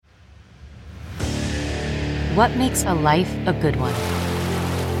What makes a life a good one?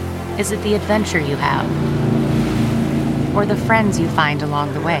 Is it the adventure you have? Or the friends you find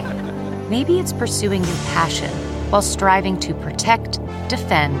along the way? Maybe it's pursuing your passion while striving to protect,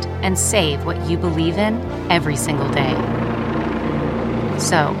 defend, and save what you believe in every single day.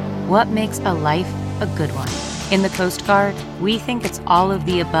 So, what makes a life a good one? In the Coast Guard, we think it's all of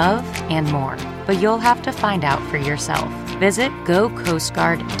the above and more, but you'll have to find out for yourself. Visit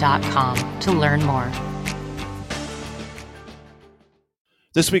gocoastguard.com to learn more.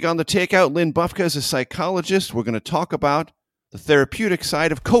 This week on The Takeout, Lynn Bufka is a psychologist. We're going to talk about the therapeutic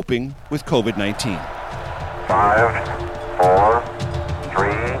side of coping with COVID-19. 5, 4,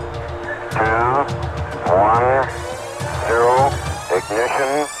 3, 2, 1, 0,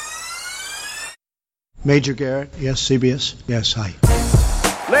 ignition. Major Garrett, yes, CBS, yes, hi.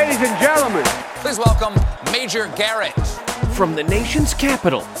 Ladies and gentlemen, please welcome Major Garrett. From the nation's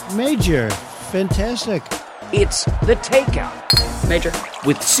capital, Major, fantastic. It's The Takeout. Major.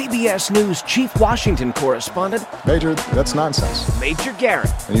 With CBS News Chief Washington Correspondent, Major, that's nonsense. Major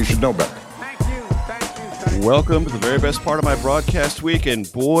Garrett. And you should know better. Thank you. Welcome to the very best part of my broadcast week, and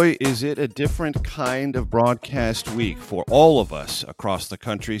boy, is it a different kind of broadcast week for all of us across the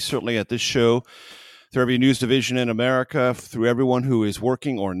country, certainly at this show, through every news division in America, through everyone who is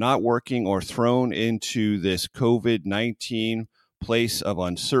working or not working or thrown into this COVID-19 place of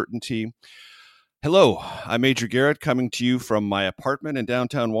uncertainty. Hello, I'm Major Garrett coming to you from my apartment in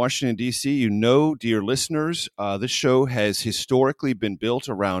downtown Washington, D.C. You know, dear listeners, this show has historically been built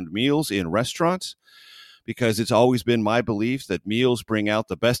around meals in restaurants because it's always been my belief that meals bring out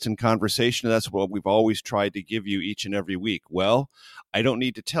the best in conversation. That's what we've always tried to give you each and every week. Well, I don't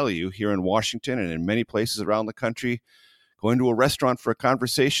need to tell you, here in Washington and in many places around the country, going to a restaurant for a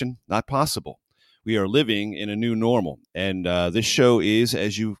conversation, not possible. We are living in a new normal, and this show is,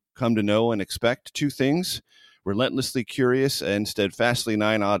 as you come to know and expect, two things: relentlessly curious and steadfastly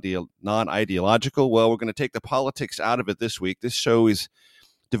non-ideological. Well, we're going to take the politics out of it this week. This show is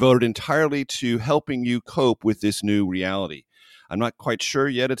devoted entirely to helping you cope with this new reality. I'm not quite sure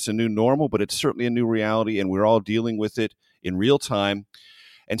yet it's a new normal, but it's certainly a new reality, and we're all dealing with it in real time.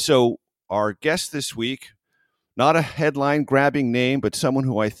 And so our guest this week, not a headline-grabbing name, but someone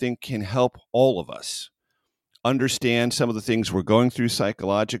who I think can help all of us understand some of the things we're going through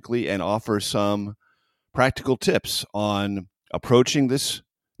psychologically and offer some practical tips on approaching this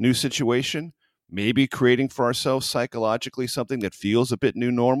new situation, maybe creating for ourselves psychologically something that feels a bit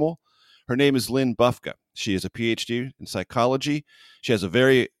new normal. Her name is Lynn Bufka. She is a PhD in psychology. She has a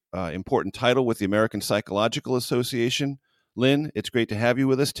very important title with the American Psychological Association. Lynn, it's great to have you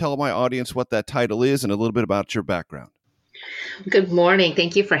with us. Tell my audience what that title is and a little bit about your background. Good morning.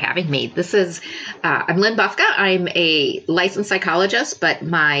 Thank you for having me. I'm Lynn Bufka. I'm a licensed psychologist, but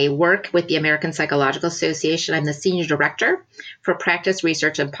my work with the American Psychological Association, I'm the senior director for practice,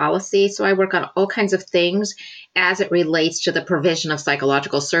 research, and policy. So I work on all kinds of things as it relates to the provision of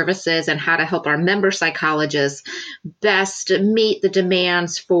psychological services and how to help our member psychologists best meet the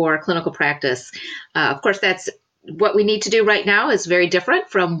demands for clinical practice. Of course, that's what we need to do right now is very different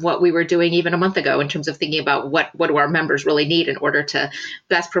from what we were doing even a month ago in terms of thinking about what do our members really need in order to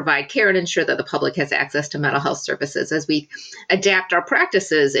best provide care and ensure that the public has access to mental health services as we adapt our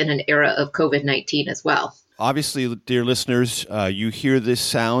practices in an era of COVID-19 as well. Obviously, dear listeners, you hear this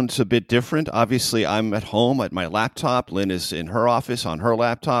sounds a bit different. Obviously, I'm at home at my laptop. Lynn is in her office on her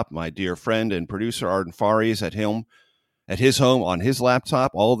laptop. My dear friend and producer Arden Fari is at his home on his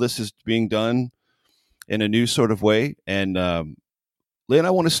laptop. All of this is being done in a new sort of way. And Lynn, I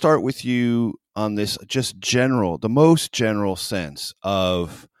want to start with you on this the most general sense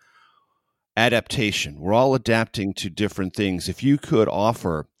of adaptation. We're all adapting to different things. If you could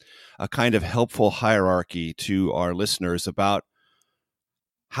offer a kind of helpful hierarchy to our listeners about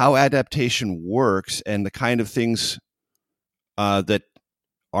how adaptation works and the kind of things that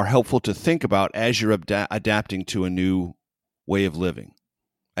are helpful to think about as you're adapting to a new way of living.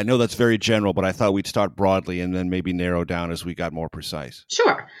 I know that's very general, but I thought we'd start broadly and then maybe narrow down as we got more precise.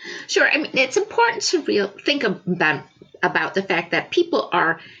 Sure. I mean, it's important to think about the fact that people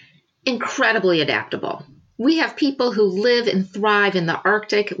are incredibly adaptable. We have people who live and thrive in the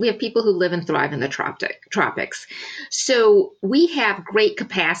Arctic. We have people who live and thrive in the tropics. So we have great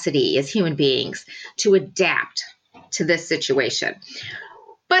capacity as human beings to adapt to this situation.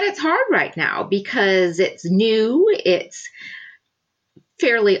 But it's hard right now because it's new, it's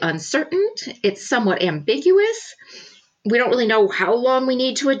fairly uncertain, it's somewhat ambiguous. We don't really know how long we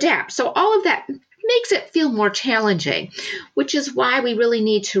need to adapt. So all of that makes it feel more challenging, which is why we really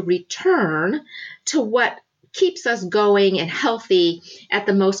need to return to what keeps us going and healthy at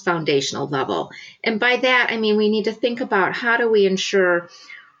the most foundational level. And by that, I mean, we need to think about how do we ensure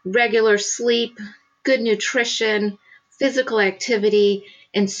regular sleep, good nutrition, physical activity,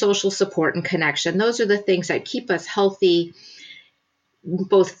 and social support and connection. Those are the things that keep us healthy,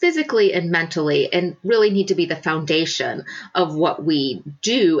 both physically and mentally, and really need to be the foundation of what we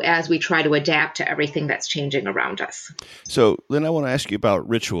do as we try to adapt to everything that's changing around us. So, Lynn, I want to ask you about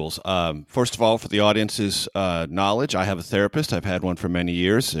rituals. First of all, for the audience's knowledge, I have a therapist. I've had one for many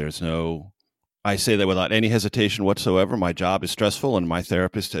years. I say that without any hesitation whatsoever. My job is stressful, and my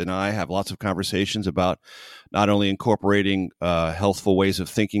therapist and I have lots of conversations about not only incorporating healthful ways of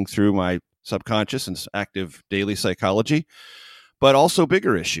thinking through my subconscious and active daily psychology, but also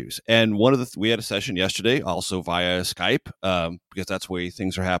bigger issues. And we had a session yesterday, also via Skype, because that's the way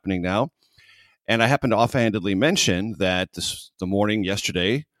things are happening now. And I happened to offhandedly mention that the morning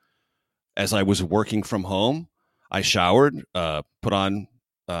yesterday, as I was working from home, I showered, put on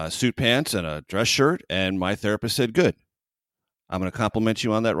suit pants and a dress shirt, and my therapist said, "Good. I'm going to compliment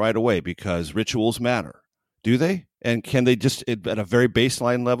you on that right away, because rituals matter." Do they? And can they just, at a very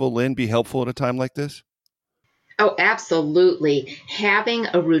baseline level, Lynn, be helpful at a time like this? Oh, absolutely. Having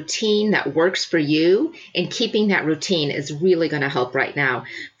a routine that works for you and keeping that routine is really going to help right now.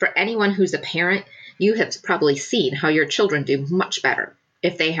 For anyone who's a parent, you have probably seen how your children do much better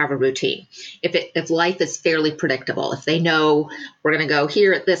if they have a routine. If life is fairly predictable, if they know we're going to go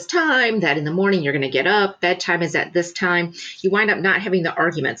here at this time, that in the morning you're going to get up, bedtime is at this time, you wind up not having the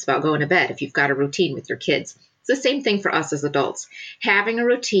arguments about going to bed if you've got a routine with your kids. It's the same thing for us as adults. Having a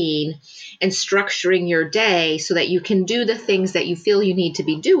routine and structuring your day so that you can do the things that you feel you need to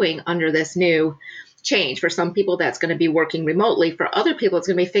be doing under this new change. For some people, that's going to be working remotely. For other people, it's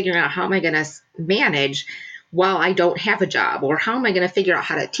going to be figuring out how am I going to manage while I don't have a job, or how am I going to figure out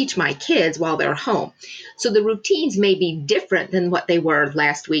how to teach my kids while they're home. So the routines may be different than what they were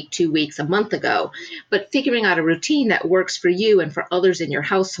last week, 2 weeks, a month ago, but figuring out a routine that works for you and for others in your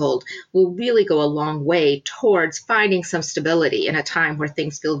household will really go a long way towards finding some stability in a time where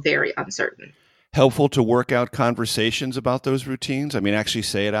things feel very uncertain. Helpful to work out conversations about those routines? I mean, actually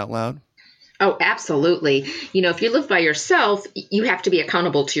say it out loud? Oh, absolutely. If you live by yourself, you have to be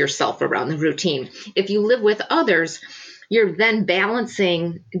accountable to yourself around the routine. If you live with others, you're then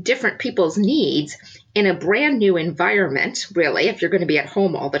balancing different people's needs in a brand new environment, really, if you're going to be at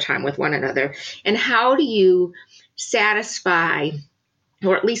home all the time with one another. And how do you satisfy,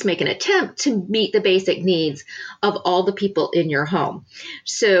 or at least make an attempt to meet the basic needs of all the people in your home?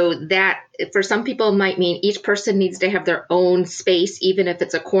 So that, for some people, might mean each person needs to have their own space, even if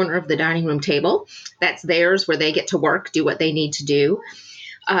it's a corner of the dining room table. That's theirs, where they get to work, do what they need to do.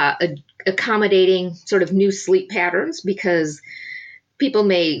 Accommodating sort of new sleep patterns, because people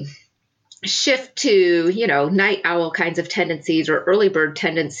may shift to, night owl kinds of tendencies or early bird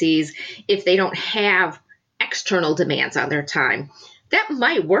tendencies if they don't have external demands on their time. That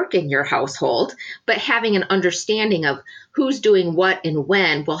might work in your household, but having an understanding of who's doing what and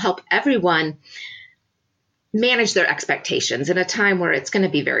when will help everyone manage their expectations in a time where it's going to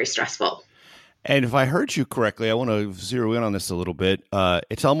be very stressful. And if I heard you correctly, I want to zero in on this a little bit.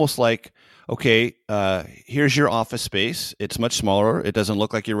 It's almost like, okay, here's your office space. It's much smaller. It doesn't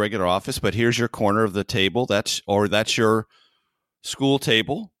look like your regular office, but here's your corner of the table. That's your school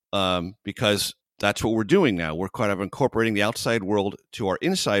table, because that's what we're doing now. We're kind of incorporating the outside world to our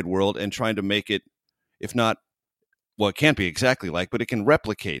inside world and trying to make it, if not, well, it can't be exactly like, but it can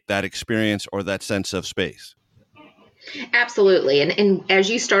replicate that experience or that sense of space. Absolutely. And as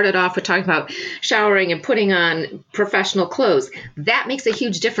you started off with talking about showering and putting on professional clothes, that makes a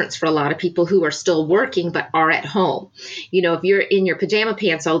huge difference for a lot of people who are still working but are at home. If you're in your pajama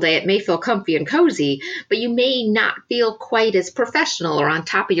pants all day, it may feel comfy and cozy, but you may not feel quite as professional or on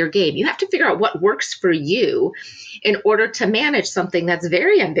top of your game. You have to figure out what works for you in order to manage something that's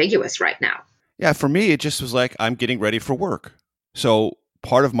very ambiguous right now. Yeah, for me, it just was like, I'm getting ready for work. So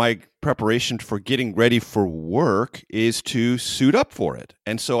part of my preparation for getting ready for work is to suit up for it.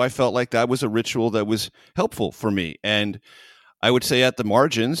 And so I felt like that was a ritual that was helpful for me. And I would say at the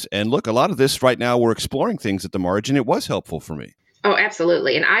margins, and look, a lot of this right now, we're exploring things at the margin. It was helpful for me. Oh,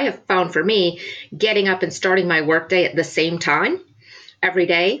 absolutely. And I have found for me, getting up and starting my workday at the same time every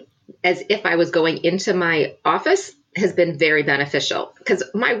day, as if I was going into my office, has been very beneficial. Because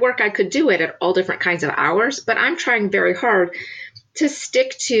my work, I could do it at all different kinds of hours, but I'm trying very hard to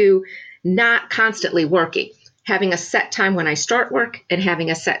stick to not constantly working. Having a set time when I start work and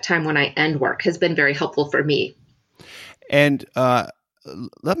having a set time when I end work has been very helpful for me. And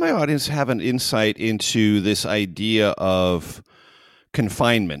let my audience have an insight into this idea of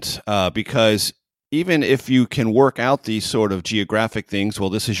confinement, because even if you can work out these sort of geographic things, well,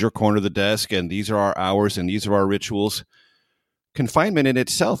 this is your corner of the desk and these are our hours and these are our rituals, confinement in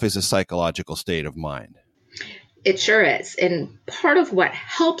itself is a psychological state of mind. It sure is. And part of what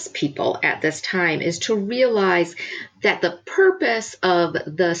helps people at this time is to realize that the purpose of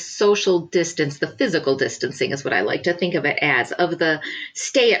the social distance, the physical distancing is what I like to think of it as, of the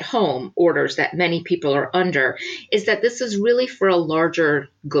stay-at-home orders that many people are under, is that this is really for a larger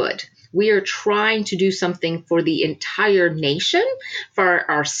good. We are trying to do something for the entire nation, for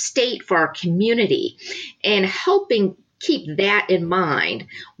our state, for our community, and helping keep that in mind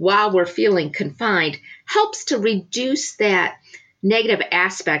while we're feeling confined helps to reduce that negative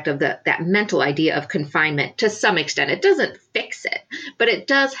aspect of that mental idea of confinement to some extent. It doesn't fix it, but it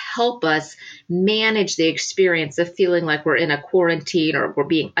does help us manage the experience of feeling like we're in a quarantine or we're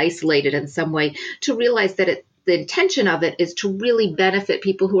being isolated in some way, to realize that the intention of it is to really benefit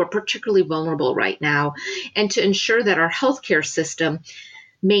people who are particularly vulnerable right now, and to ensure that our healthcare system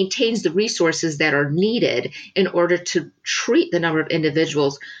maintains the resources that are needed in order to treat the number of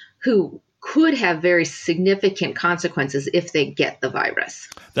individuals who could have very significant consequences if they get the virus.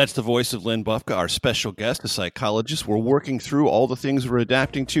 That's the voice of Lynn Bufka, our special guest, a psychologist. We're working through all the things we're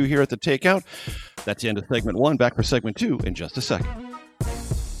adapting to here at The Takeout. That's the end of segment 1. Back for segment 2 in just a second.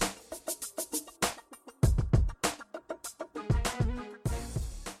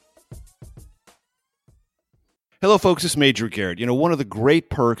 Hello, folks. It's Major Garrett. You know, one of the great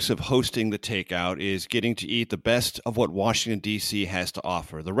perks of hosting The Takeout is getting to eat the best of what Washington, D.C. has to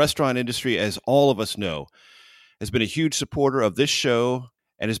offer. The restaurant industry, as all of us know, has been a huge supporter of this show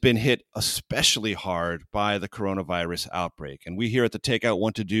and has been hit especially hard by the coronavirus outbreak. And we here at The Takeout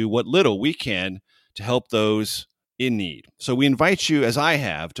want to do what little we can to help those in need. So we invite you, as I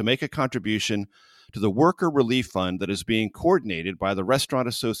have, to make a contribution to the Worker Relief Fund that is being coordinated by the Restaurant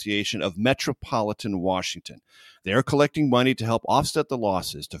Association of Metropolitan Washington. They are collecting money to help offset the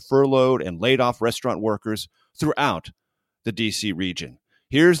losses to furloughed and laid off restaurant workers throughout the D.C. region.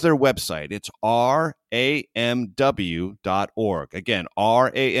 Here's their website. It's ramw.org. Again,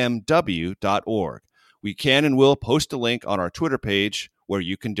 ramw.org. We can and will post a link on our Twitter page where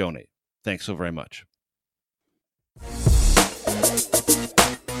you can donate. Thanks so very much.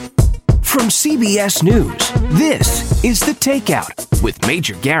 From CBS News, this is The Takeout with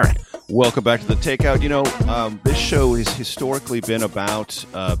Major Garrett. Welcome back to The Takeout. You know, this show has historically been about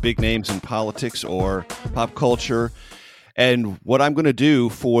big names in politics or pop culture. And what I'm going to do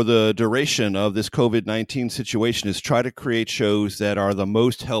for the duration of this COVID-19 situation is try to create shows that are the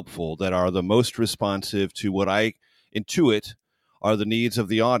most helpful, that are the most responsive to what I intuit are the needs of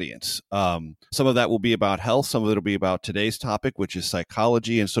the audience. Some of that will be about health. Some of it will be about today's topic, which is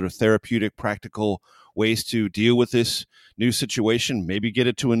psychology and sort of therapeutic, practical ways to deal with this new situation, maybe get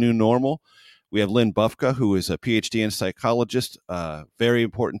it to a new normal. We have Lynn Bufka, who is a PhD in psychologist, very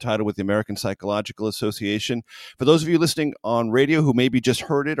important title with the American Psychological Association. For those of you listening on radio who maybe just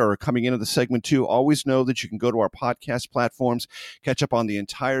heard it or are coming into the segment 2, always know that you can go to our podcast platforms, catch up on the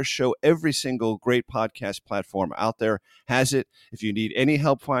entire show. Every single great podcast platform out there has it. If you need any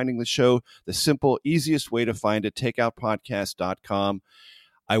help finding the show, the simple, easiest way to find it, takeoutpodcast.com.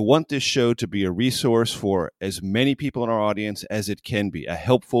 I want this show to be a resource for as many people in our audience as it can be, a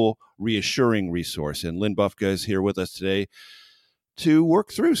helpful, reassuring resource. And Lynn Bufka is here with us today to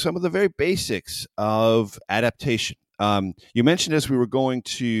work through some of the very basics of adaptation. You mentioned as we were going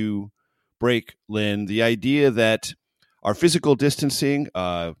to break, Lynn, the idea that our physical distancing,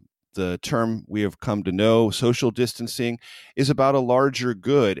 the term we have come to know, social distancing, is about a larger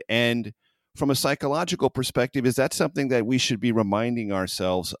good. And from a psychological perspective, is that something that we should be reminding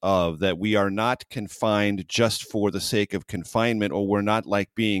ourselves of, that we are not confined just for the sake of confinement, or we're not like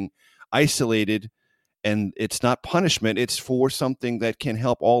being isolated and it's not punishment, it's for something that can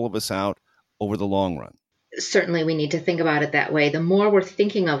help all of us out over the long run? Certainly we need to think about it that way. The more we're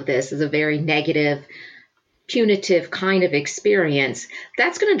thinking of this as a very negative, punitive kind of experience,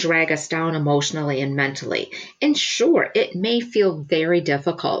 that's going to drag us down emotionally and mentally. And sure, it may feel very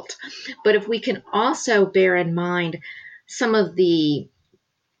difficult, but if we can also bear in mind some of the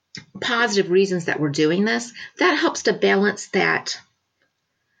positive reasons that we're doing this, that helps to balance that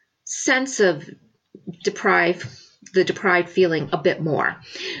sense of the deprived feeling a bit more.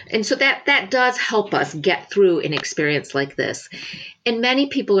 And so that does help us get through an experience like this. And many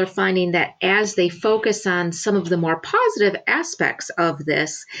people are finding that as they focus on some of the more positive aspects of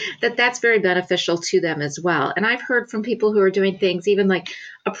this, that's very beneficial to them as well. And I've heard from people who are doing things even like,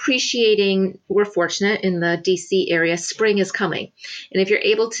 appreciating, we're fortunate in the DC area, spring is coming. And if you're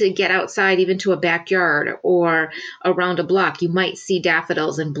able to get outside even to a backyard or around a block, you might see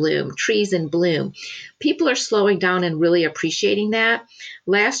daffodils in bloom, trees in bloom. People are slowing down and really appreciating that.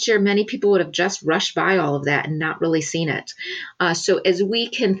 Last year, many people would have just rushed by all of that and not really seen it. So as we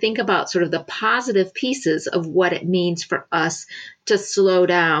can think about sort of the positive pieces of what it means for us to slow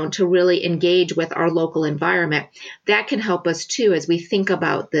down, to really engage with our local environment, that can help us too as we think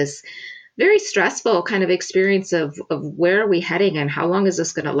about this very stressful kind of experience of where are we heading and how long is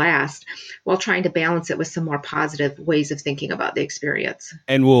this going to last, while trying to balance it with some more positive ways of thinking about the experience.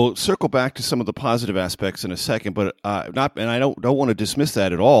 And we'll circle back to some of the positive aspects in a second, but I don't want to dismiss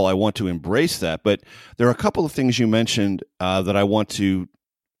that at all. I want to embrace that. But there are a couple of things you mentioned that I want to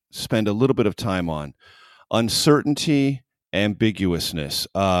spend a little bit of time on. Uncertainty, ambiguousness,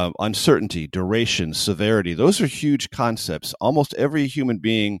 uncertainty, duration, severity. Those are huge concepts. Almost every human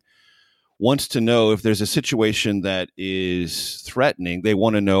being wants to know if there's a situation that is threatening. They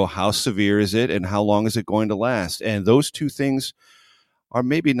want to know how severe is it and how long is it going to last. And those two things are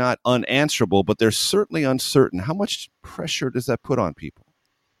maybe not unanswerable, but they're certainly uncertain. How much pressure does that put on people?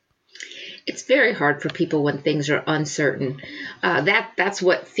 It's very hard for people when things are uncertain. That's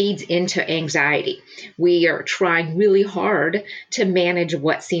what feeds into anxiety. We are trying really hard to manage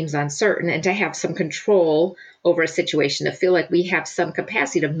what seems uncertain and to have some control over a situation, to feel like we have some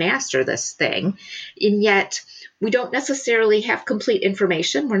capacity to master this thing. And yet we don't necessarily have complete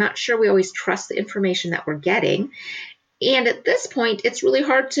information. We're not sure we always trust the information that we're getting. And at this point, it's really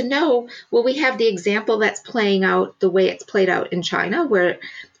hard to know, will we have the example that's playing out the way it's played out in China, where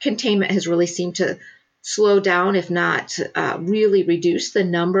containment has really seemed to slow down, if not really reduce the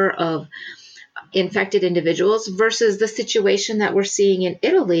number of infected individuals, versus the situation that we're seeing in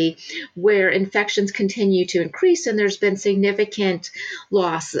Italy, where infections continue to increase and there's been significant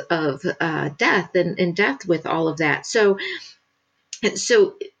loss of death and death with all of that. So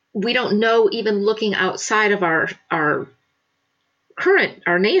we don't know, even looking outside of our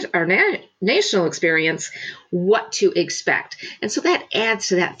national experience, what to expect. And so that adds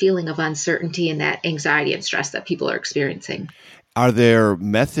to that feeling of uncertainty and that anxiety and stress that people are experiencing. Are there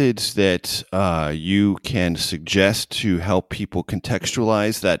methods that you can suggest to help people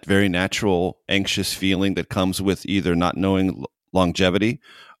contextualize that very natural anxious feeling that comes with either not knowing longevity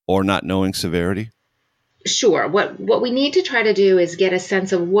or not knowing severity? Sure. What we need to try to do is get a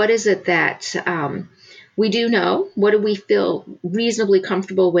sense of what is it that we do know, what do we feel reasonably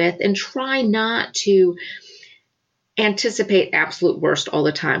comfortable with, and try not to anticipate absolute worst all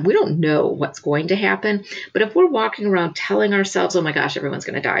the time. We don't know what's going to happen, but if we're walking around telling ourselves, oh my gosh, everyone's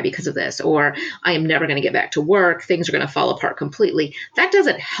going to die because of this, or I am never going to get back to work, things are going to fall apart completely, that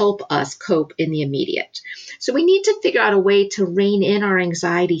doesn't help us cope in the immediate. So we need to figure out a way to rein in our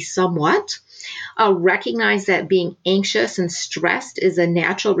anxiety somewhat. Recognize that being anxious and stressed is a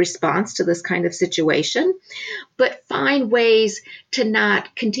natural response to this kind of situation, but find ways to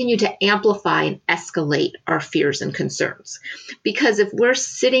not continue to amplify and escalate our fears and concerns. Because if we're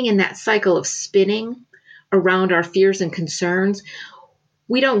sitting in that cycle of spinning around our fears and concerns,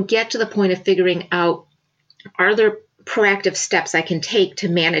 we don't get to the point of figuring out, are there proactive steps I can take to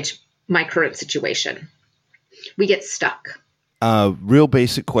manage my current situation? We get stuck. Real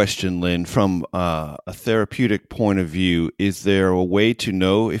basic question, Lynn, from a therapeutic point of view, is there a way to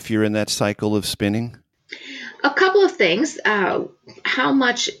know if you're in that cycle of spinning? A couple of things. How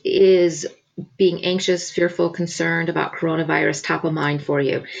much is being anxious, fearful, concerned about coronavirus top of mind for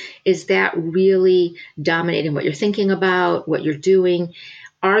you? Is that really dominating what you're thinking about, what you're doing?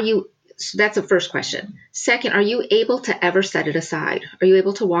 So that's the first question. Second, are you able to ever set it aside? Are you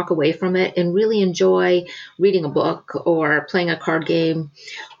able to walk away from it and really enjoy reading a book or playing a card game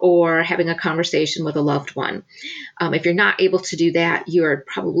or having a conversation with a loved one? If you're not able to do that, you're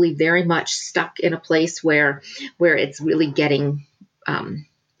probably very much stuck in a place where it's really getting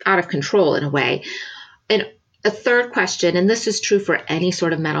out of control in a way. And a third question, and this is true for any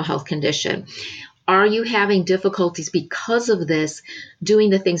sort of mental health condition, are you having difficulties because of this doing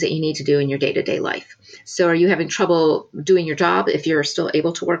the things that you need to do in your day-to-day life? So are you having trouble doing your job if you're still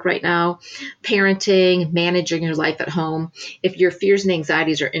able to work right now? Parenting, managing your life at home? If your fears and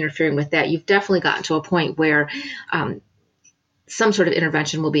anxieties are interfering with that, you've definitely gotten to a point where some sort of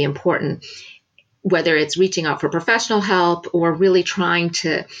intervention will be important, whether it's reaching out for professional help or really trying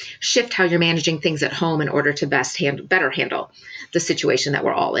to shift how you're managing things at home in order to better handle the situation that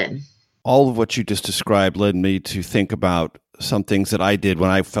we're all in. All of what you just described led me to think about some things that I did when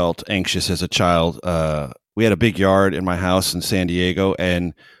I felt anxious as a child. We had a big yard in my house in San Diego,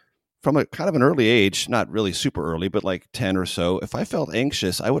 and from a kind of an early age, not really super early, but like 10 or so, if I felt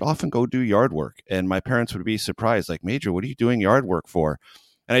anxious, I would often go do yard work. And my parents would be surprised, like, Major, what are you doing yard work for?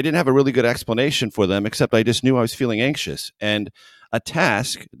 And I didn't have a really good explanation for them, except I just knew I was feeling anxious. And a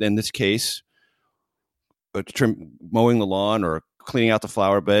task, in this case, mowing the lawn or cleaning out the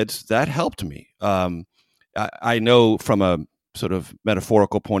flower beds, that helped me. I know from a sort of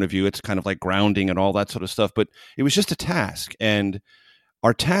metaphorical point of view, it's kind of like grounding and all that sort of stuff, but it was just a task. And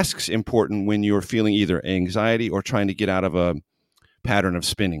are tasks important when you're feeling either anxiety or trying to get out of a pattern of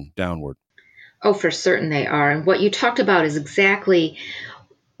spinning downward? Oh, for certain they are. And what you talked about is exactly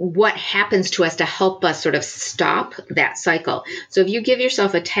what happens to us to help us sort of stop that cycle. So if you give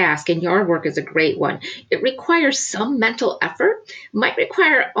yourself a task, and yard work is a great one, it requires some mental effort, might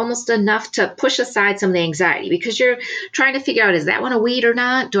require almost enough to push aside some of the anxiety because you're trying to figure out, is that one a weed or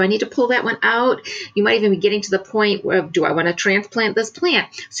not? Do I need to pull that one out? You might even be getting to the point where, do I want to transplant this plant?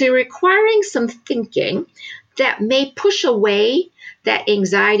 So you're requiring some thinking that may push away that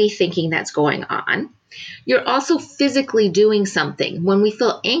anxiety thinking that's going on. You're also physically doing something. When we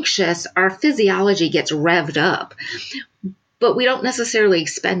feel anxious, our physiology gets revved up, but we don't necessarily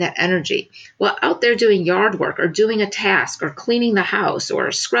expend that energy. Well, out there doing yard work or doing a task or cleaning the house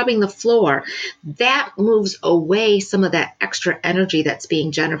or scrubbing the floor, that moves away some of that extra energy that's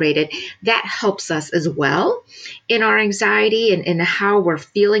being generated. That helps us as well in our anxiety and how we're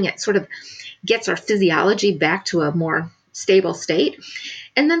feeling. It sort of gets our physiology back to a more stable state.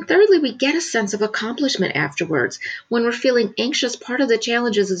 And then thirdly, we get a sense of accomplishment afterwards. When we're feeling anxious, part of the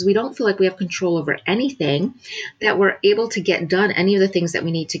challenges is we don't feel like we have control over anything, that we're able to get done any of the things that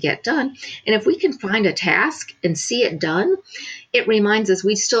we need to get done. And if we can find a task and see it done, it reminds us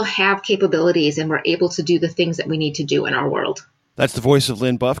we still have capabilities and we're able to do the things that we need to do in our world. That's the voice of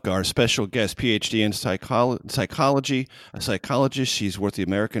Lynn Bufka, our special guest, PhD in psychology, a psychologist. She's with the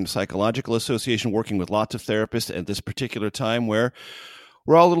American Psychological Association, working with lots of therapists at this particular time where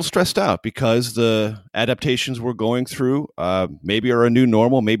we're all a little stressed out because the adaptations we're going through maybe are a new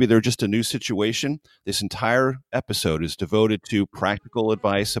normal, maybe they're just a new situation. This entire episode is devoted to practical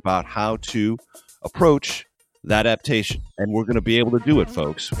advice about how to approach that adaptation. And we're going to be able to do it,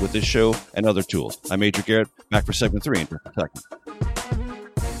 folks, with this show and other tools. I'm Major Garrett, back for segment 3 in just a second.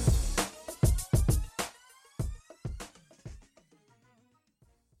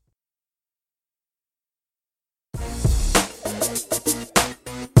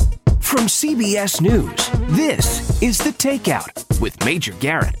 From CBS News, this is The Takeout with Major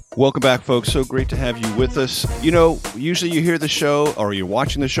Garrett. Welcome back, folks. So great to have you with us. You know, usually you hear the show or you're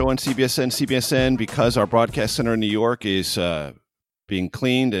watching the show on CBSN because our broadcast center in New York is being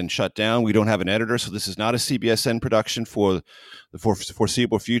cleaned and shut down. We don't have an editor, so this is not a CBSN production for the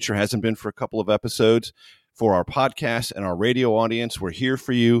foreseeable future. Hasn't been for a couple of episodes. For our podcast and our radio audience, we're here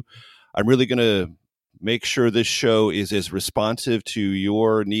for you. I'm really going to make sure this show is as responsive to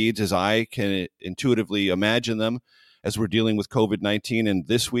your needs as I can intuitively imagine them as we're dealing with COVID-19. And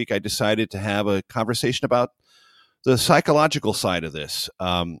this week I decided to have a conversation about the psychological side of this.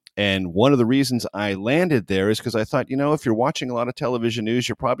 And one of the reasons I landed there is because I thought, you know, if you're watching a lot of television news,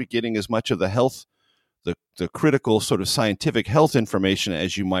 you're probably getting as much of the health, the critical sort of scientific health information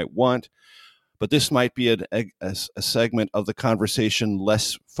as you might want. But this might be a segment of the conversation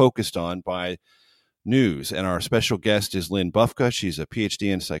less focused on by news. And our special guest is Lynn Bufka. She's a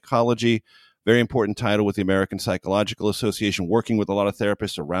PhD in psychology, very important title with the American Psychological Association, working with a lot of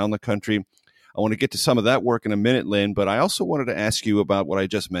therapists around the country. I want to get to some of that work in a minute, Lynn, but I also wanted to ask you about what I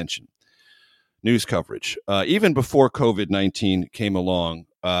just mentioned, news coverage. Even before COVID-19 came along,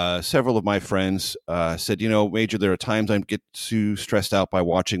 several of my friends said, you know, Major, there are times I get too stressed out by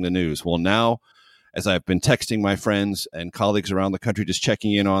watching the news. Well, now, as I've been texting my friends and colleagues around the country, just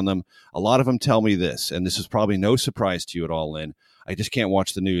checking in on them, a lot of them tell me this, and this is probably no surprise to you at all, Lynn. I just can't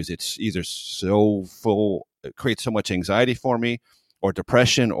watch the news. It's either so full, it creates so much anxiety for me, or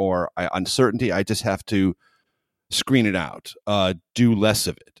depression, or uncertainty. I just have to screen it out, do less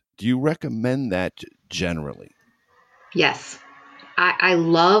of it. Do you recommend that generally? Yes. I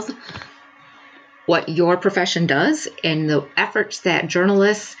love what your profession does and the efforts that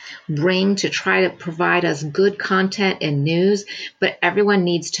journalists bring to try to provide us good content and news, but everyone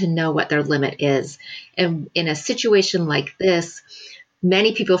needs to know what their limit is. And in a situation like this,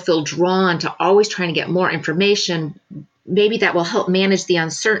 many people feel drawn to always trying to get more information. Maybe that will help manage the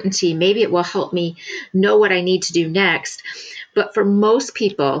uncertainty. Maybe it will help me know what I need to do next. But for most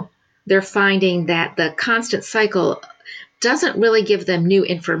people, they're finding that the constant cycle doesn't really give them new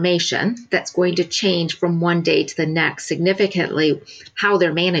information that's going to change from one day to the next significantly how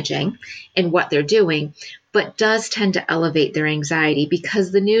they're managing and what they're doing. but does tend to elevate their anxiety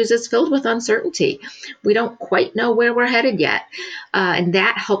because the news is filled with uncertainty. We don't quite know where we're headed yet. And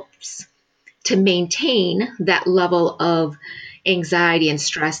that helps to maintain that level of anxiety and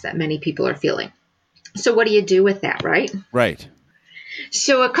stress that many people are feeling. So what do you do with that, right? Right.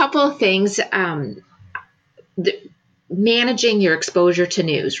 So a couple of things, managing your exposure to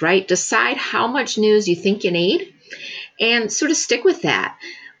news, right? Decide how much news you think you need and sort of stick with that.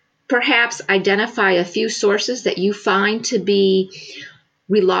 Perhaps identify a few sources that you find to be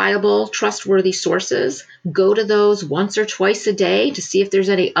reliable, trustworthy sources. Go to those once or twice a day to see if there's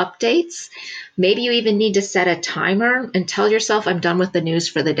any updates. Maybe you even need to set a timer and tell yourself, I'm done with the news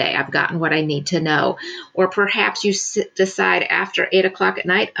for the day. I've gotten what I need to know. Or perhaps you decide after 8 o'clock at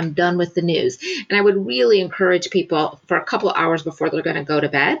night, I'm done with the news. And I would really encourage people for a couple of hours before they're going to go to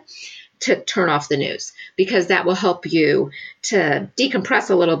bed to turn off the news, because that will help you to decompress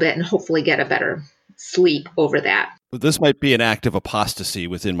a little bit and hopefully get a better sleep over that. This might be an act of apostasy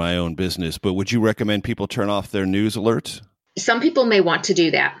within my own business, but would you recommend people turn off their news alerts? Some people may want to do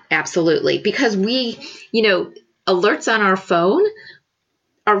that. Absolutely. Because alerts on our phone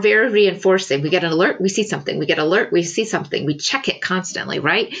are very reinforcing. We get an alert, we see something. We get an alert, we see something. We check it constantly,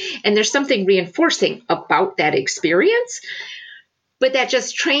 right? And there's something reinforcing about that experience, but that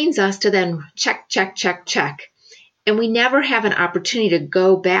just trains us to then check. And we never have an opportunity to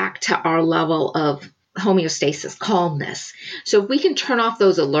go back to our level of homeostasis, calmness. So if we can turn off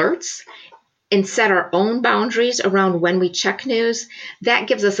those alerts and set our own boundaries around when we check news, that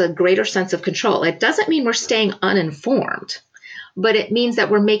gives us a greater sense of control. It doesn't mean we're staying uninformed, but it means that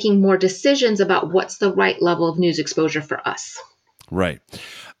we're making more decisions about what's the right level of news exposure for us. Right.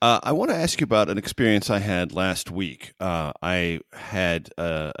 I want to ask you about an experience I had last week. I had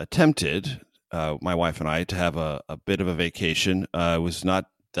attempted, my wife and I, to have a bit of a vacation. It was not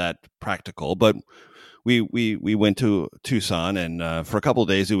that practical, but we went to Tucson, and for a couple of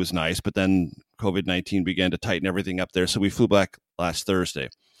days it was nice, but then COVID-19 began to tighten everything up there. So we flew back last Thursday,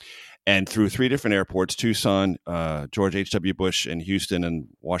 and through 3 different airports, Tucson, George H.W. Bush, and Houston, and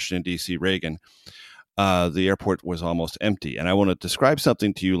Washington, D.C. Reagan, the airport was almost empty. And I want to describe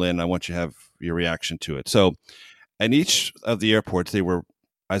something to you, Lynn. I want you to have your reaction to it. So in each of the airports, they were,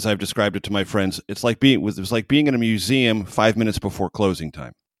 as I've described it to my friends, it was like being in a museum 5 minutes before closing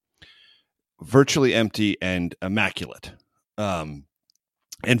time. Virtually empty and immaculate, and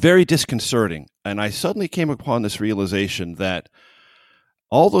very disconcerting. And I suddenly came upon this realization that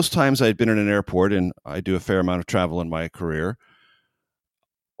all those times I'd been in an airport, and I do a fair amount of travel in my career,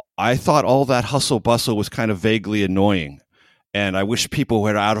 I thought all that hustle bustle was kind of vaguely annoying, and I wish people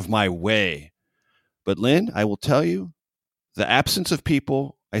were out of my way. But Lynn, I will tell you, the absence of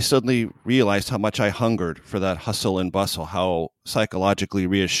people, I suddenly realized how much I hungered for that hustle and bustle, how psychologically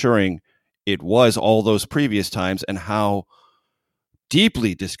reassuring it was all those previous times, and how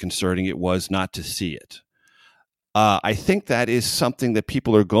deeply disconcerting it was not to see it. I think that is something that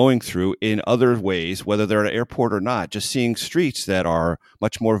people are going through in other ways, whether they're at an airport or not, just seeing streets that are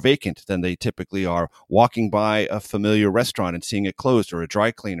much more vacant than they typically are, walking by a familiar restaurant and seeing it closed, or a dry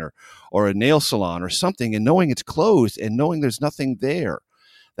cleaner or a nail salon or something, and knowing it's closed and knowing there's nothing there.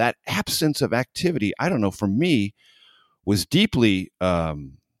 That absence of activity, I don't know, for me, was deeply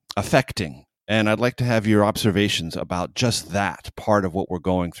affecting. And I'd like to have your observations about just that part of what we're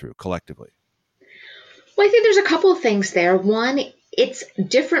going through collectively. Well, I think there's a couple of things there. One, it's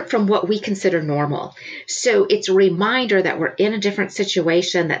different from what we consider normal. So it's a reminder that we're in a different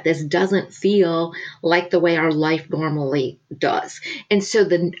situation, that this doesn't feel like the way our life normally does. And so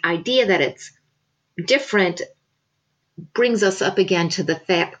the idea that it's different brings us up again to the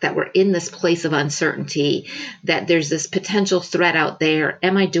fact that we're in this place of uncertainty, that there's this potential threat out there.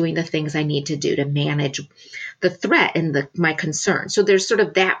 Am I doing the things I need to do to manage the threat and my concern? So there's sort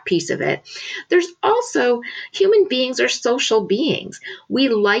of that piece of it. There's also, human beings are social beings. We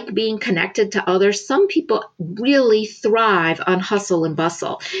like being connected to others. Some people really thrive on hustle and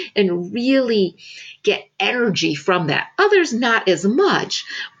bustle and really get energy from that. Others not as much,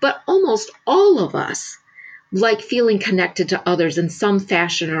 but almost all of us like feeling connected to others in some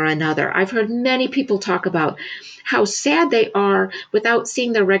fashion or another. I've heard many people talk about how sad they are without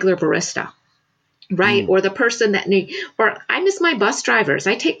seeing their regular barista, right? Or the person or I miss my bus drivers.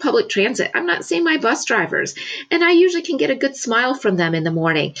 I take public transit. I'm not seeing my bus drivers. And I usually can get a good smile from them in the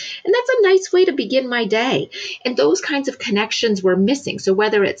morning. And that's a nice way to begin my day. And those kinds of connections we're missing. So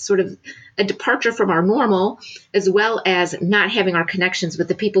whether it's sort of a departure from our normal, as well as not having our connections with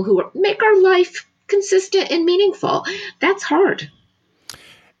the people who make our life consistent and meaningful, that's hard.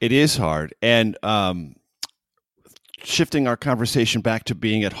 It is hard. And shifting our conversation back to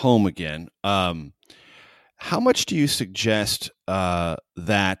being at home again, how much do you suggest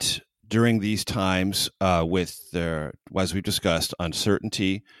that during these times with their, as we've discussed,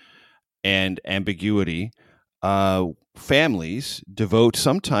 uncertainty and ambiguity, families devote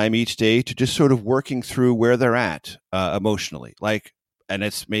some time each day to just sort of working through where they're at emotionally? Like, and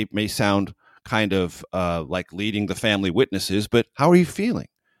it's may sound kind of like leading the family witnesses, but how are you feeling?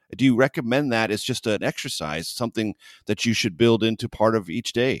 Do you recommend that as just an exercise, something that you should build into part of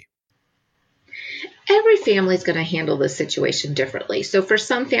each day? Every family is going to handle this situation differently. So for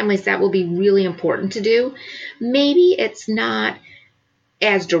some families, that will be really important to do. Maybe it's not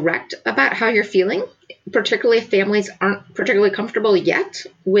as direct about how you're feeling, particularly if families aren't particularly comfortable yet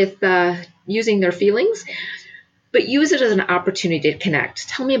with using their feelings. But use it as an opportunity to connect.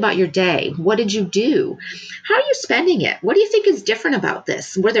 Tell me about your day. What did you do? How are you spending it? What do you think is different about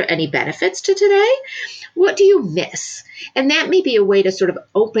this? Were there any benefits to today? What do you miss? And that may be a way to sort of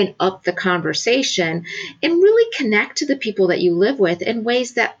open up the conversation and really connect to the people that you live with in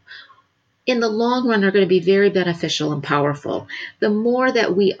ways that in the long run are going to be very beneficial and powerful. The more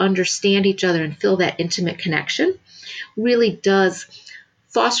that we understand each other and feel that intimate connection really does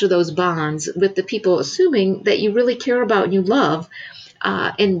foster those bonds with the people, assuming that you really care about and you love,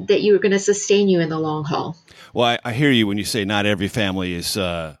 and that you're going to sustain you in the long haul. Well, I hear you when you say not every family is,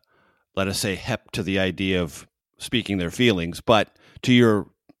 let us say, hep to the idea of speaking their feelings. But to your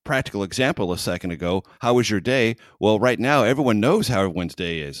practical example a second ago, how was your day? Well, right now, everyone knows how everyone's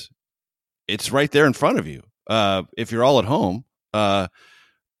day is. It's right there in front of you if you're all at home.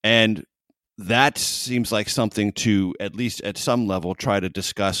 And that seems like something to, at least at some level, try to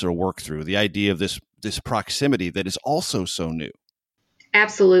discuss or work through, the idea of this proximity that is also so new.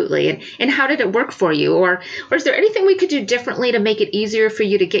 Absolutely. And how did it work for you? Or is there anything we could do differently to make it easier for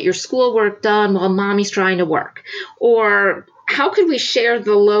you to get your schoolwork done while mommy's trying to work? Or how could we share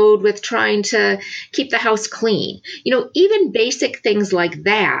the load with trying to keep the house clean? Even basic things like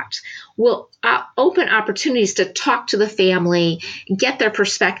that will open opportunities to talk to the family, get their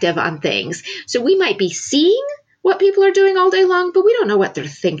perspective on things. So we might be seeing what people are doing all day long, but we don't know what they're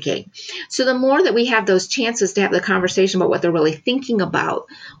thinking. So the more that we have those chances to have the conversation about what they're really thinking about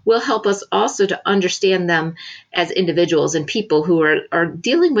will help us also to understand them as individuals and people who are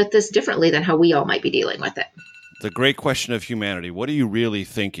dealing with this differently than how we all might be dealing with it. The great question of humanity. What are you really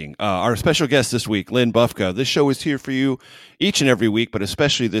thinking? Our special guest this week, Lynn Bufka. This show is here for you each and every week, but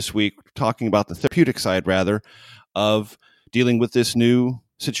especially this week, talking about the therapeutic side, rather, of dealing with this new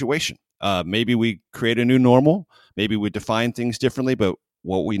situation. Maybe we create a new normal. Maybe we define things differently, but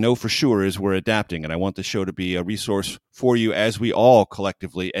what we know for sure is we're adapting. And I want the show to be a resource for you as we all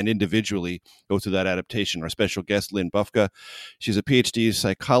collectively and individually go through that adaptation. Our special guest, Lynn Bufka. She's a PhD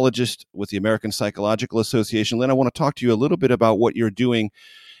psychologist with the American Psychological Association. Lynn, I want to talk to you a little bit about what you're doing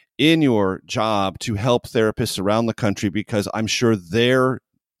in your job to help therapists around the country, because I'm sure their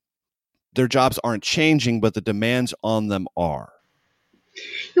jobs aren't changing, but the demands on them are.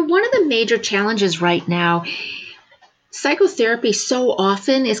 One of the major challenges right now, psychotherapy so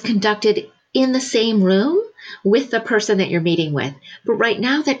often is conducted in the same room with the person that you're meeting with. But right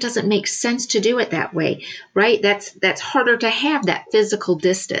now, that doesn't make sense to do it that way, right? That's harder to have that physical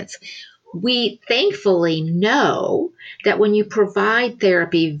distance. We thankfully know that when you provide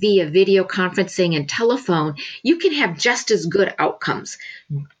therapy via video conferencing and telephone, you can have just as good outcomes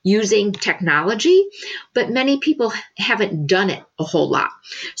using technology, but many people haven't done it a whole lot.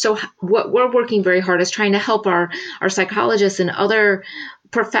 So what we're working very hard is trying to help our psychologists and other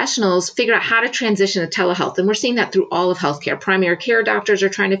professionals figure out how to transition to telehealth. And we're seeing that through all of healthcare. Primary care doctors are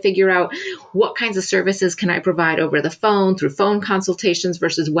trying to figure out what kinds of services can I provide over the phone, through phone consultations,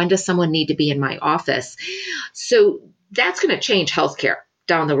 versus when does someone need to be in my office. So that's going to change healthcare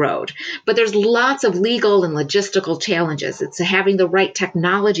down the road. But there's lots of legal and logistical challenges. It's having the right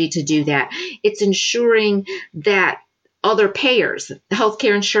technology to do that. It's ensuring that other payers,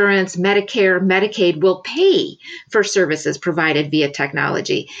 healthcare insurance, Medicare, Medicaid, will pay for services provided via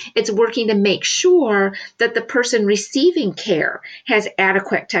technology. It's working to make sure that the person receiving care has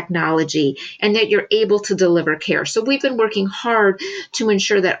adequate technology and that you're able to deliver care. So we've been working hard to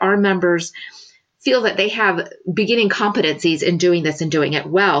ensure that our members feel that they have beginning competencies in doing this and doing it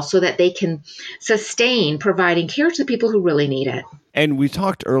well, so that they can sustain providing care to people who really need it. And we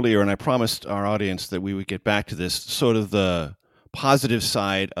talked earlier, and I promised our audience that we would get back to this, sort of the positive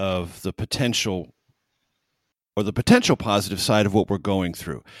side of the potential, or the potential positive side of what we're going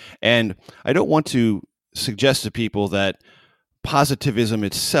through. And I don't want to suggest to people that positivism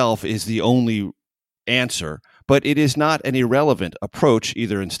itself is the only answer, but it is not an irrelevant approach,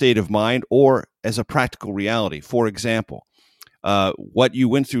 either in state of mind or as a practical reality. For example, what you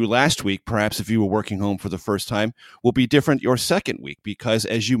went through last week, perhaps if you were working home for the first time, will be different your second week because,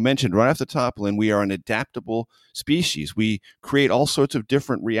 as you mentioned right off the top, Lynn, we are an adaptable species. We create all sorts of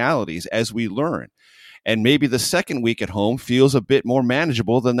different realities as we learn. And maybe the second week at home feels a bit more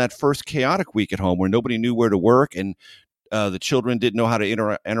manageable than that first chaotic week at home where nobody knew where to work and the children didn't know how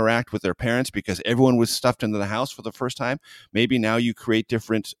to interact with their parents because everyone was stuffed into the house for the first time. Maybe now you create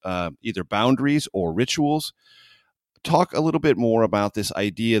different either boundaries or rituals. Talk a little bit more about this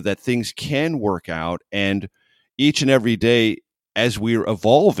idea that things can work out and each and every day as we're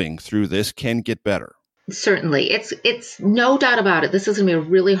evolving through this can get better. Certainly. It's no doubt about it. This is going to be a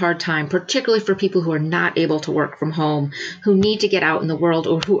really hard time, particularly for people who are not able to work from home, who need to get out in the world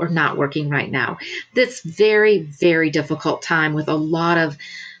or who are not working right now. This very, very difficult time with a lot of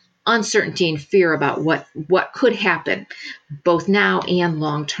uncertainty and fear about what could happen, both now and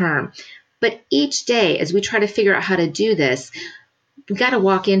long term. But each day, as we try to figure out how to do this, we got to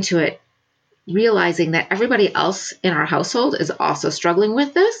walk into it realizing that everybody else in our household is also struggling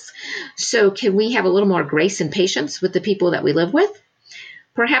with this. So can we have a little more grace and patience with the people that we live with?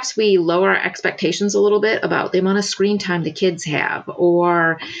 Perhaps we lower our expectations a little bit about the amount of screen time the kids have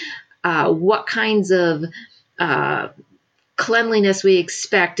or what kinds of cleanliness we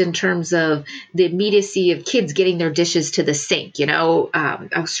expect in terms of the immediacy of kids getting their dishes to the sink.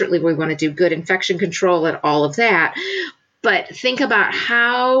 Certainly we want to do good infection control and all of that. But think about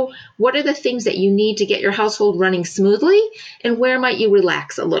what are the things that you need to get your household running smoothly and where might you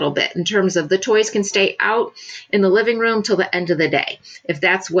relax a little bit in terms of the toys can stay out in the living room till the end of the day. If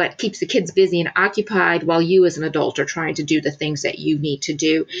that's what keeps the kids busy and occupied while you as an adult are trying to do the things that you need to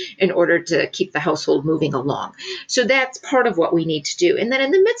do in order to keep the household moving along. So that's part of what we need to do. And then in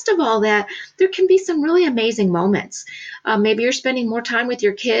the midst of all that, there can be some really amazing moments. Maybe you're spending more time with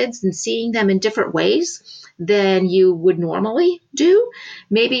your kids and seeing them in different ways than you would normally do.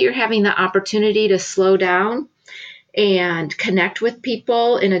 Maybe you're having the opportunity to slow down and connect with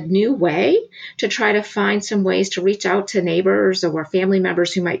people in a new way to try to find some ways to reach out to neighbors or family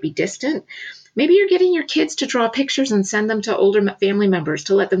members who might be distant. Maybe you're getting your kids to draw pictures and send them to older family members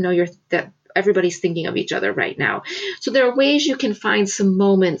to let them know that everybody's thinking of each other right now. So there are ways you can find some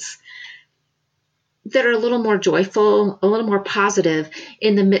moments that are a little more joyful, a little more positive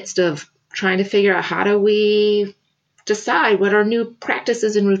in the midst of trying to figure out how do we decide what our new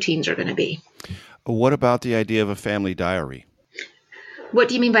practices and routines are going to be. What about the idea of a family diary? What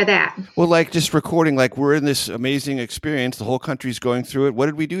do you mean by that? Well, like just recording, like we're in this amazing experience. The whole country's going through it. What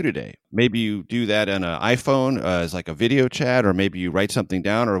did we do today? Maybe you do that on an iPhone as like a video chat, or maybe you write something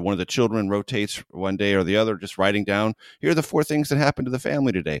down, or one of the children rotates one day or the other, just writing down, here are the 4 things that happened to the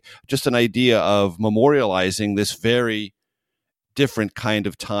family today. Just an idea of memorializing this very different kind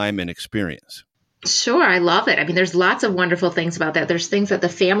of time and experience. Sure, I love it. I mean, there's lots of wonderful things about that. There's things that the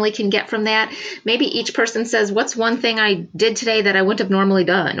family can get from that. Maybe each person says, what's one thing I did today that I wouldn't have normally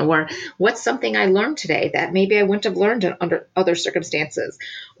done? Or what's something I learned today that maybe I wouldn't have learned under other circumstances?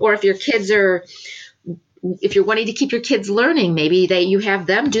 Or if you're wanting to keep your kids learning, maybe you have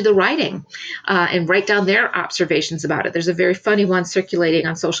them do the writing and write down their observations about it. There's a very funny one circulating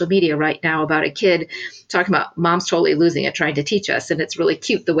on social media right now about a kid talking about mom's totally losing it trying to teach us. And it's really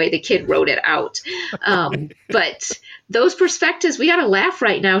cute the way the kid wrote it out. But those perspectives, we got to laugh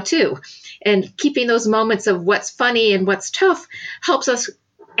right now too. And keeping those moments of what's funny and what's tough helps us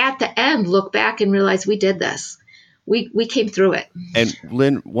at the end look back and realize we did this. We came through it. And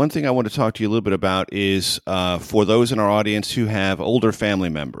Lynn, one thing I want to talk to you a little bit about is for those in our audience who have older family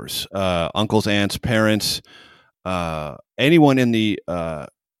members, uncles, aunts, parents, anyone in the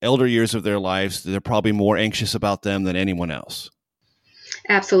elder years of their lives, they're probably more anxious about them than anyone else.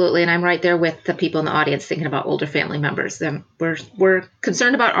 Absolutely. And I'm right there with the people in the audience thinking about older family members. We're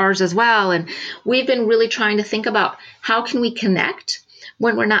concerned about ours as well. And we've been really trying to think about how can we connect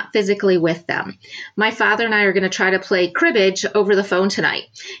when we're not physically with them. My father and I are going to try to play cribbage over the phone tonight,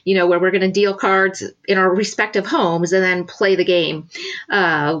 where we're going to deal cards in our respective homes and then play the game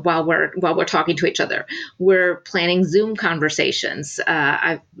while we're talking to each other. We're planning Zoom conversations.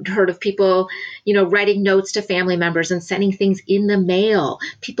 I've heard of people, writing notes to family members and sending things in the mail.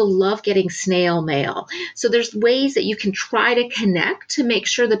 People love getting snail mail. So there's ways that you can try to connect to make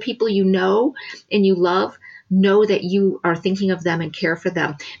sure the people you know and you love know that you are thinking of them and care for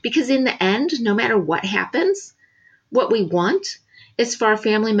them. Because in the end, no matter what happens, what we want is for our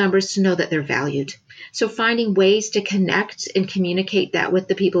family members to know that they're valued. So finding ways to connect and communicate that with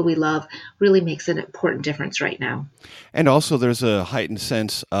the people we love really makes an important difference right now. And also there's a heightened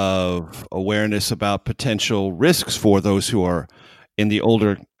sense of awareness about potential risks for those who are in the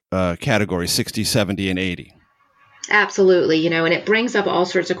older category, 60, 70, and 80. Absolutely. And it brings up all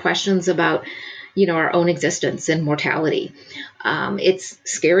sorts of questions about, our own existence and mortality. It's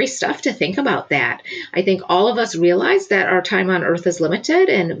scary stuff to think about that. I think all of us realize that our time on earth is limited,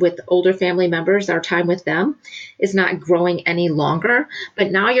 and with older family members, our time with them is not growing any longer.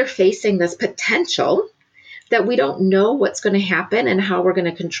 But now you're facing this potential that we don't know what's going to happen and how we're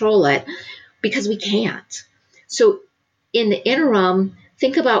going to control it because we can't. So in the interim,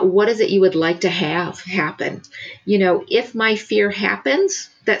 think about what is it you would like to have happen. If my fear happens,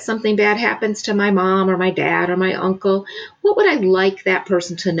 that something bad happens to my mom or my dad or my uncle, what would I like that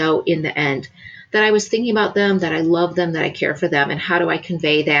person to know in the end? That I was thinking about them, that I love them, that I care for them, and how do I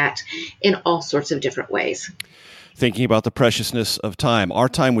convey that in all sorts of different ways? Thinking about the preciousness of time. Our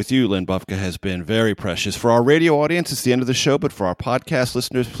time with you, Lynn Bufka, has been very precious. For our radio audience, it's the end of the show, but for our podcast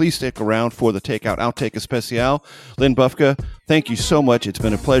listeners, please stick around for the Takeout Outtake Especial. Lynn Bufka, thank you so much. It's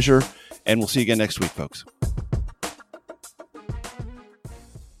been a pleasure, and we'll see you again next week, folks.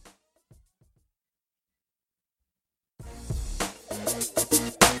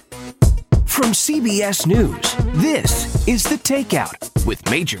 From CBS News, this is The Takeout with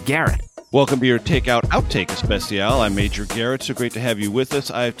Major Garrett. Welcome to your Takeout Outtake Especial. I'm Major Garrett. So great to have you with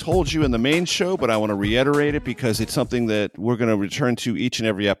us. I've told you in the main show, but I want to reiterate it because it's something that we're going to return to each and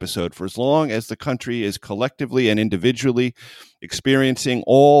every episode. For as long as the country is collectively and individually experiencing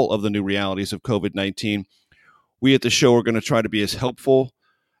all of the new realities of COVID-19, we at the show are going to try to be as helpful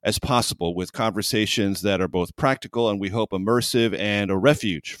as possible with conversations that are both practical and we hope immersive and a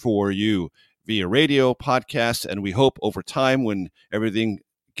refuge for you via radio, podcast, and we hope over time when everything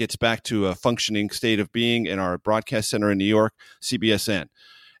gets back to a functioning state of being in our broadcast center in New York, CBSN.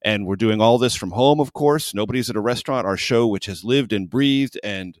 And we're doing all this from home, of course. Nobody's at a restaurant. Our show, which has lived and breathed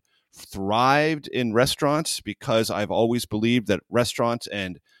and thrived in restaurants, because I've always believed that restaurants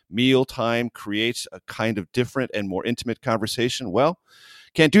and meal time creates a kind of different and more intimate conversation. Well,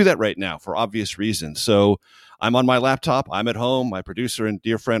 can't do that right now for obvious reasons. So I'm on my laptop. I'm at home. My producer and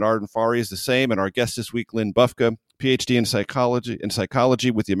dear friend Arden Fari is the same. And our guest this week, Lynn Bufka, PhD in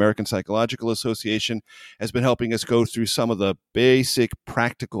psychology with the American Psychological Association, has been helping us go through some of the basic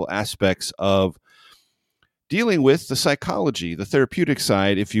practical aspects of dealing with the psychology, the therapeutic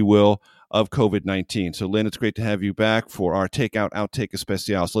side, if you will, of COVID-19. So, Lynn, it's great to have you back for our Takeout Outtake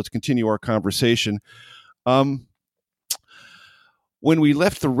Especial. So let's continue our conversation. When we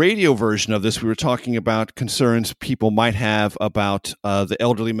left the radio version of this, we were talking about concerns people might have about the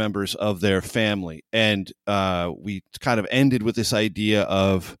elderly members of their family. And we kind of ended with this idea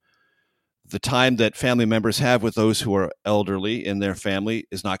of the time that family members have with those who are elderly in their family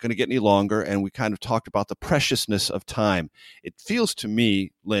is not going to get any longer. And we kind of talked about the preciousness of time. It feels to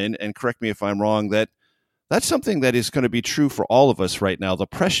me, Lynn, and correct me if I'm wrong, that that's something that is going to be true for all of us right now. The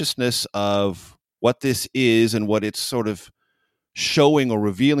preciousness of what this is and what it's sort of showing or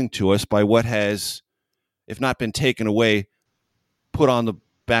revealing to us by what has, if not been taken away, put on the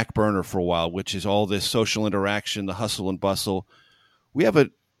back burner for a while, which is all this social interaction, the hustle and bustle. We have a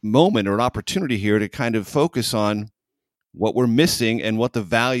moment or an opportunity here to kind of focus on what we're missing and what the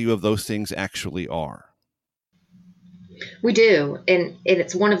value of those things actually are. We do. And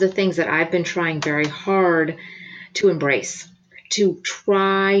it's one of the things that I've been trying very hard to embrace, to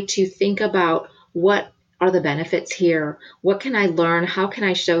try to think about what are the benefits here? What can I learn? How can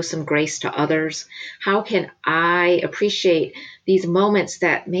I show some grace to others? How can I appreciate these moments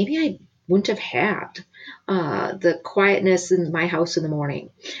that maybe I wouldn't have had? The quietness in my house in the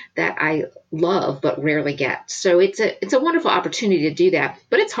morning that I love but rarely get. So it's a wonderful opportunity to do that,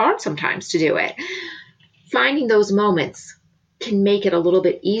 but it's hard sometimes to do it. Finding those moments can make it a little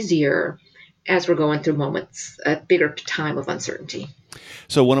bit easier as we're going through moments, a bigger time of uncertainty.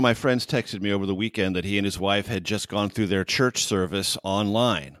 So one of my friends texted me over the weekend that he and his wife had just gone through their church service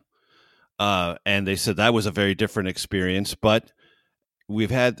online. And they said that was a very different experience. But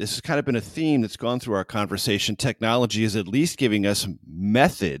this has kind of been a theme that's gone through our conversation. Technology is at least giving us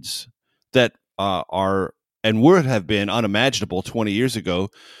methods that are and would have been unimaginable 20 years ago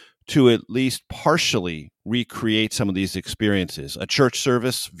to at least partially recreate some of these experiences. A church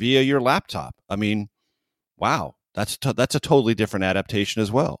service via your laptop. I mean, wow. That's a totally different adaptation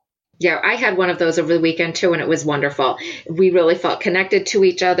as well. Yeah, I had one of those over the weekend too, and it was wonderful. We really felt connected to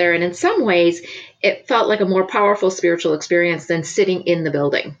each other, and in some ways, it felt like a more powerful spiritual experience than sitting in the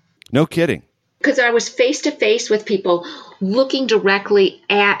building. No kidding. Because I was face to face with people, looking directly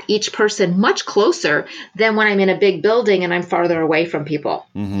at each person much closer than when I'm in a big building and I'm farther away from people.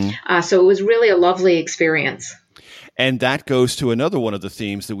 Mm-hmm. So it was really a lovely experience. And that goes to another one of the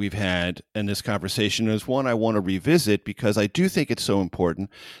themes that we've had in this conversation, is one I want to revisit because I do think it's so important.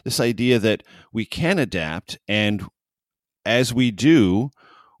 This idea that we can adapt, and as we do,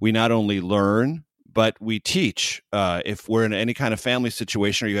 we not only learn, but we teach. If we're in any kind of family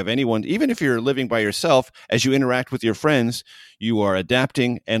situation, or you have anyone, even if you're living by yourself, as you interact with your friends, you are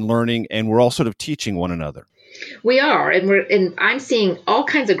adapting and learning, and we're all sort of teaching one another. We are, and I'm seeing all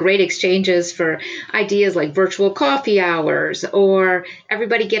kinds of great exchanges for ideas like virtual coffee hours, or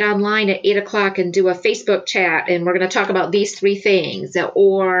everybody get online at 8:00 and do a Facebook chat, and we're going to talk about these 3 things,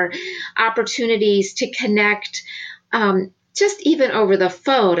 or opportunities to connect, just even over the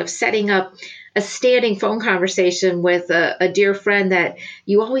phone, of setting up a standing phone conversation with a dear friend that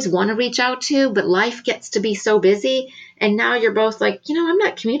you always want to reach out to, but life gets to be so busy. And now you're both like, I'm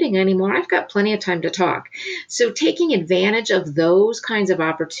not commuting anymore. I've got plenty of time to talk. So taking advantage of those kinds of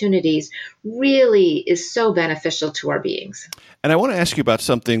opportunities really is so beneficial to our beings. And I want to ask you about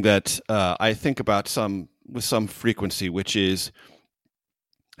something that I think about with some frequency, which is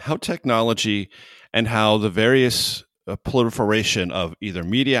how technology and how the various proliferation of either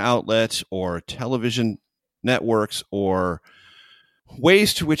media outlets or television networks or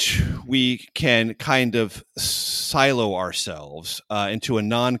ways to which we can kind of silo ourselves into a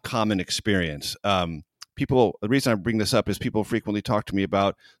non-common experience. The reason I bring this up is people frequently talk to me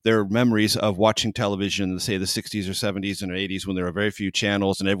about their memories of watching television in, say, the 60s or 70s and 80s, when there were very few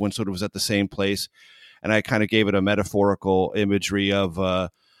channels and everyone sort of was at the same place. And I kind of gave it a metaphorical imagery of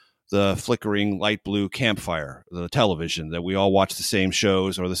the flickering light blue campfire, the television, that we all watch the same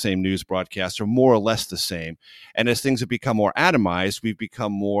shows or the same news broadcasts, or more or less the same. And as things have become more atomized, we've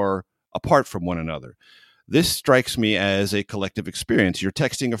become more apart from one another. This strikes me as a collective experience. You're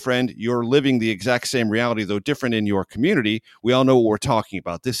texting a friend, you're living the exact same reality, though different in your community. We all know what we're talking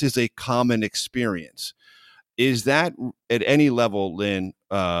about. This is a common experience. Is that at any level, Lynn,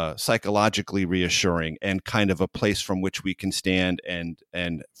 psychologically reassuring and kind of a place from which we can stand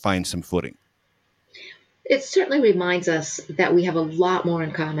and find some footing? It certainly reminds us that we have a lot more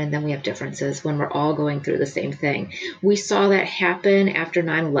in common than we have differences when we're all going through the same thing. We saw that happen after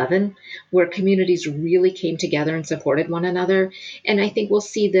 9/11, where communities really came together and supported one another. And I think we'll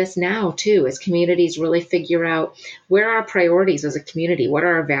see this now, too, as communities really figure out where are our priorities as a community, what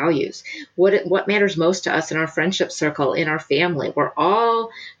are our values, what matters most to us in our friendship circle, in our family. We're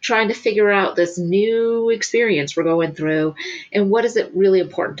all trying to figure out this new experience we're going through, and what is it really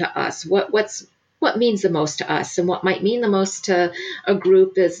important to us? What means the most to us, and what might mean the most to a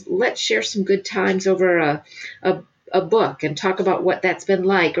group is, let's share some good times over a book and talk about what that's been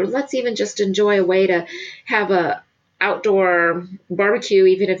like, or let's even just enjoy a way to have a outdoor barbecue.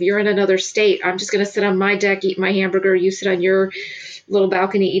 Even if you're in another state, I'm just going to sit on my deck, eat my hamburger. You sit on your little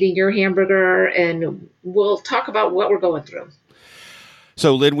balcony eating your hamburger, and we'll talk about what we're going through.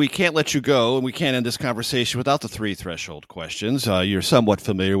 So, Lynn, we can't let you go, and we can't end this conversation without the 3 threshold questions. You're somewhat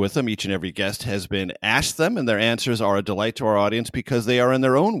familiar with them. Each and every guest has been asked them, and their answers are a delight to our audience because they are, in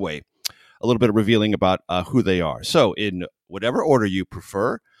their own way, a little bit revealing about who they are. So, in whatever order you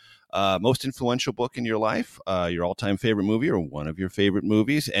prefer, most influential book in your life, your all-time favorite movie or one of your favorite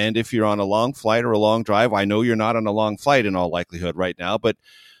movies, and if you're on a long flight or a long drive, I know you're not on a long flight in all likelihood right now, but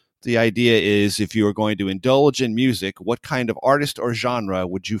the idea is, if you are going to indulge in music, what kind of artist or genre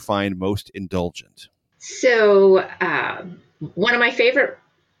would you find most indulgent? So one of my favorite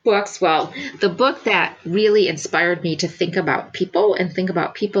books, the book that really inspired me to think about people and think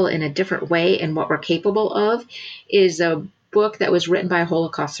about people in a different way and what we're capable of, is a book that was written by a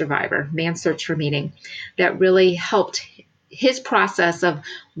Holocaust survivor, Man's Search for Meaning, that really helped his process of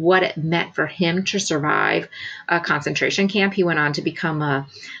what it meant for him to survive a concentration camp. He went on to become a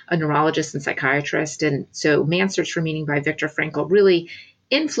neurologist and psychiatrist. And so Man's Search for Meaning by Viktor Frankl really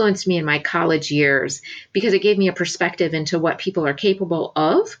influenced me in my college years, because it gave me a perspective into what people are capable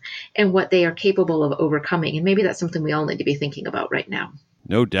of and what they are capable of overcoming. And maybe that's something we all need to be thinking about right now.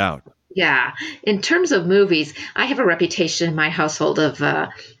 No doubt. Yeah. In terms of movies, I have a reputation in my household of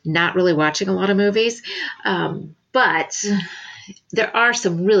not really watching a lot of movies. But there are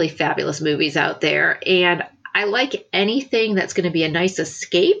some really fabulous movies out there, and I like anything that's going to be a nice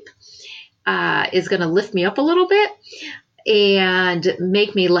escape, is going to lift me up a little bit and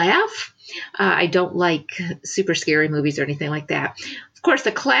make me laugh. I don't like super scary movies or anything like that. Of course,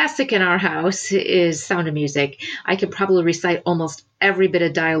 the classic in our house is Sound of Music. I could probably recite almost every bit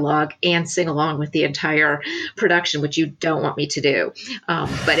of dialogue and sing along with the entire production, which you don't want me to do.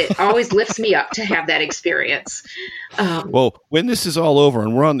 But it always lifts me up to have that experience. Well, when this is all over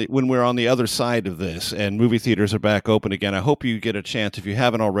and when we're on the other side of this and movie theaters are back open again, I hope you get a chance, if you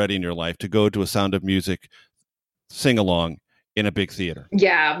haven't already in your life, to go to a Sound of Music sing-along in a big theater?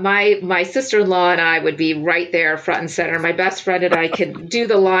 Yeah, my sister-in-law and I would be right there front and center. My best friend and I could do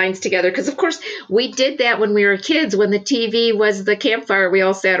the lines together because, of course, we did that when we were kids. When the TV was the campfire, we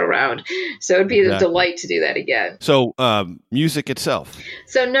all sat around. So it'd be a delight to do that again. So music itself.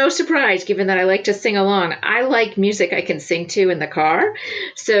 So no surprise, given that I like to sing along. I like music I can sing to in the car.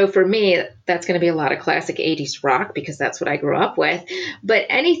 So for me, that's going to be a lot of classic 80s rock because that's what I grew up with. But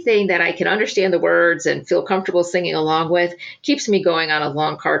anything that I can understand the words and feel comfortable singing along with keeps me going on a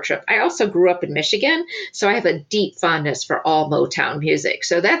long car trip. I also grew up in Michigan, so I have a deep fondness for all Motown music.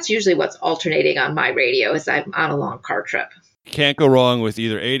 So that's usually what's alternating on my radio as I'm on a long car trip. Can't go wrong with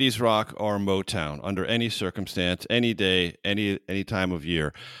either 80s rock or Motown under any circumstance, any day, any time of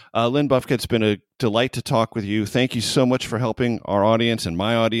year. Lynn Bufka, it's been a delight to talk with you. Thank you so much for helping our audience and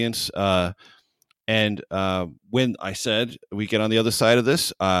my audience. And when I said we get on the other side of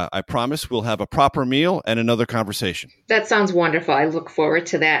this, I promise we'll have a proper meal and another conversation. That sounds wonderful. I look forward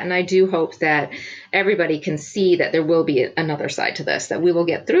to that. And I do hope that everybody can see that there will be another side to this, that we will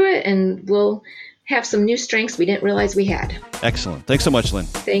get through it and we'll have some new strengths we didn't realize we had. Excellent. Thanks so much, Lynn.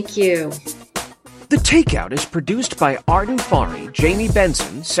 Thank you. The Takeout is produced by Arden Farhi, Jamie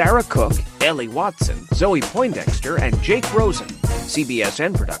Benson, Sarah Cook, Ellie Watson, Zoe Poindexter, and Jake Rosen.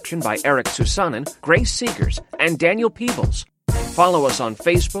 CBSN production by Eric Susanen, Grace Seegers, and Daniel Peebles. Follow us on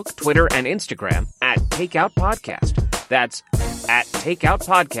Facebook, Twitter, and Instagram at Takeout Podcast. That's at Takeout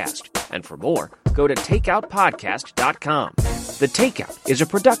Podcast. And for more, go to takeoutpodcast.com. The Takeout is a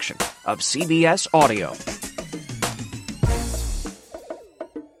production of CBS Audio.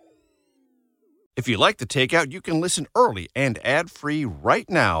 If you like The Takeout, you can listen early and ad-free right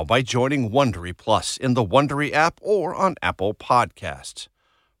now by joining Wondery Plus in the Wondery app or on Apple Podcasts.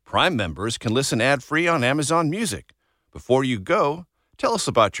 Prime members can listen ad-free on Amazon Music. Before you go, tell us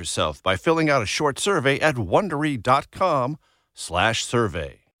about yourself by filling out a short survey at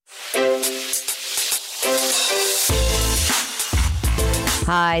Wondery.com/survey.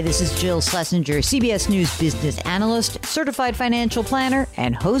 Hi, this is Jill Schlesinger, CBS News business analyst, certified financial planner,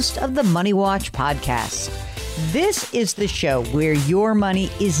 and host of the Money Watch podcast. This is the show where your money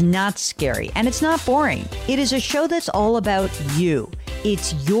is not scary and it's not boring. It is a show that's all about you.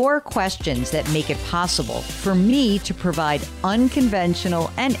 It's your questions that make it possible for me to provide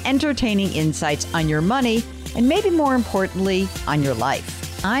unconventional and entertaining insights on your money and maybe more importantly, on your life.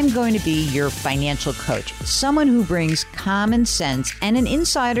 I'm going to be your financial coach, someone who brings common sense and an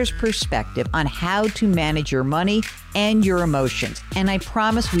insider's perspective on how to manage your money and your emotions. And I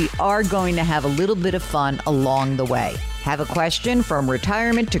promise we are going to have a little bit of fun along the way. Have a question from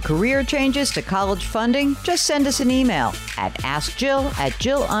retirement to career changes to college funding? Just send us an email at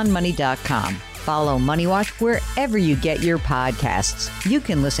askjill@jillonmoney.com. Follow Money Watch wherever you get your podcasts. You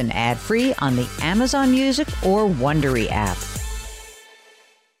can listen ad-free on the Amazon Music or Wondery app.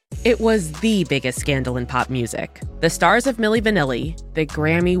 It was the biggest scandal in pop music. The stars of Milli Vanilli, the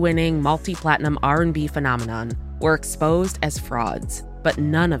Grammy-winning multi-platinum R&B phenomenon, were exposed as frauds. But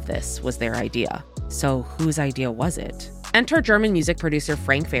none of this was their idea. So whose idea was it? Enter German music producer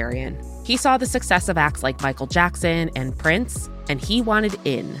Frank Farian. He saw the success of acts like Michael Jackson and Prince, and he wanted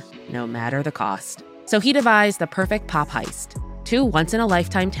in, no matter the cost. So he devised the perfect pop heist. Two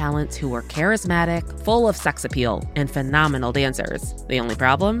once-in-a-lifetime talents who were charismatic, full of sex appeal, and phenomenal dancers. The only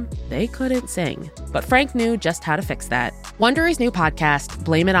problem? They couldn't sing. But Frank knew just how to fix that. Wondery's new podcast,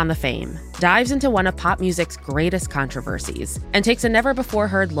 Blame It on the Fame, dives into one of pop music's greatest controversies and takes a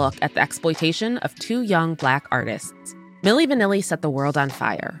never-before-heard look at the exploitation of two young Black artists. Milli Vanilli set the world on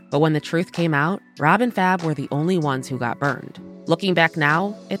fire, but when the truth came out, Rob and Fab were the only ones who got burned. Looking back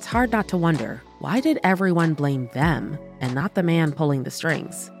now, it's hard not to wonder, why did everyone blame them and not the man pulling the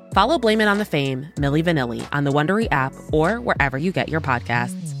strings? Follow Blame It on the Fame, Milli Vanilli, on the Wondery app or wherever you get your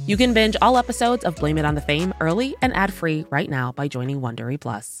podcasts. You can binge all episodes of Blame It on the Fame early and ad-free right now by joining Wondery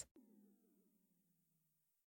Plus.